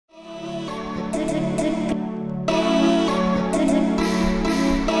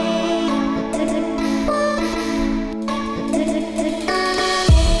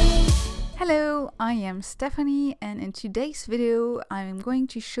I am Stephanie, and in today's video I'm going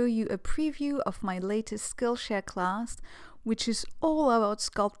to show you a preview of my latest Skillshare class, which is all about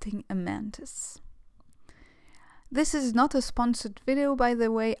sculpting a mantis. This is not a sponsored video, by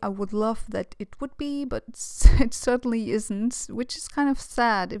the way. I would love that it would be, but it certainly isn't, which is kind of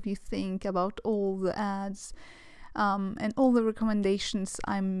sad if you think about all the ads and all the recommendations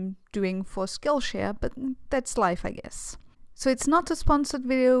I'm doing for Skillshare, but that's life, I guess. So it's not a sponsored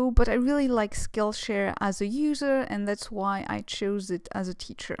video, but I really like Skillshare as a user, and that's why I chose it as a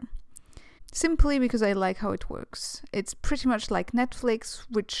teacher. Simply because I like how it works. It's pretty much like Netflix,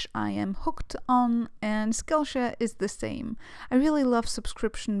 which I am hooked on, and Skillshare is the same. I really love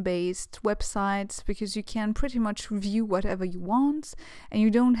subscription-based websites because you can pretty much view whatever you want, and you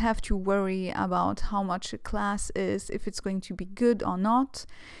don't have to worry about how much a class is, if it's going to be good or not.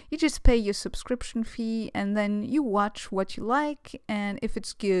 You just pay your subscription fee and then you watch what you like, and if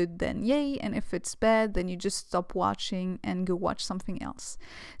it's good then yay, and if it's bad then you just stop watching and go watch something else.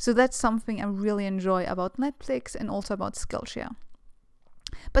 So that's something I really enjoy about Netflix and also about Skillshare.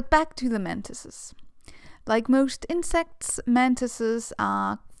 But back to the mantises. Like most insects, mantises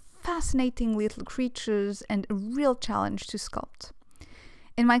are fascinating little creatures and a real challenge to sculpt.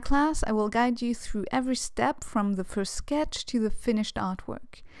 In my class, I will guide you through every step from the first sketch to the finished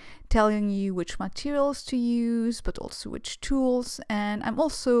artwork, telling you which materials to use, but also which tools, and I'm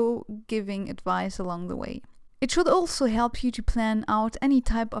also giving advice along the way. It should also help you to plan out any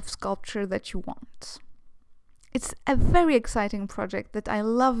type of sculpture that you want. It's a very exciting project that I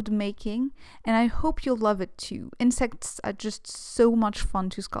loved making, and I hope you'll love it too. Insects are just so much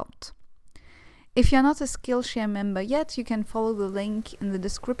fun to sculpt. If you're not a Skillshare member yet, you can follow the link in the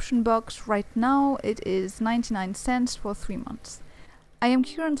description box. Right now it is 99 cents for 3 months. I am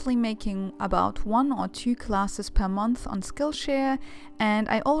currently making about 1 or 2 classes per month on Skillshare, and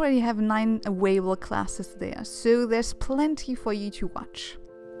I already have 9 available classes there, so there's plenty for you to watch.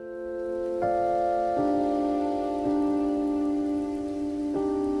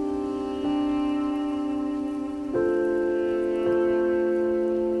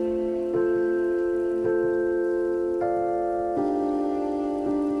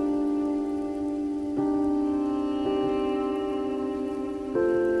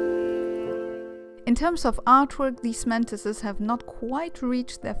 In terms of artwork, these mantises have not quite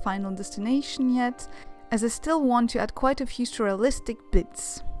reached their final destination yet, as I still want to add quite a few surrealistic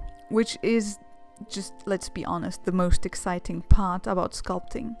bits, which is just, let's be honest, the most exciting part about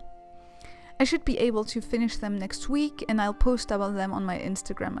sculpting. I should be able to finish them next week, and I'll post about them on my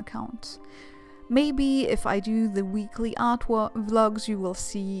Instagram account. Maybe if I do the weekly art vlogs, you will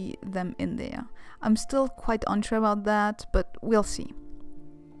see them in there. I'm still quite unsure about that, but we'll see.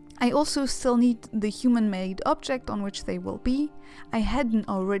 I also still need the human-made object on which they will be. I had an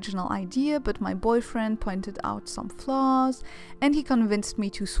original idea, but my boyfriend pointed out some flaws and he convinced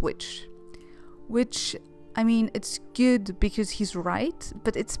me to switch. Which, I mean, it's good because he's right,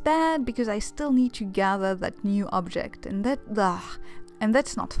 but it's bad because I still need to gather that new object, and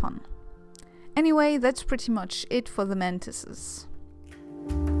that's not fun. Anyway, that's pretty much it for the mantises.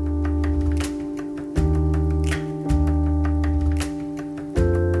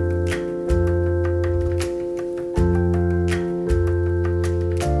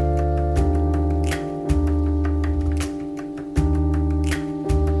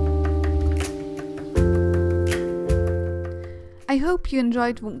 I hope you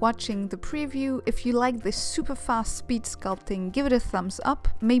enjoyed watching the preview. If you like this super fast speed sculpting, give it a thumbs up,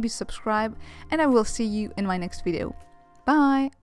 maybe subscribe, and I will see you in my next video. Bye!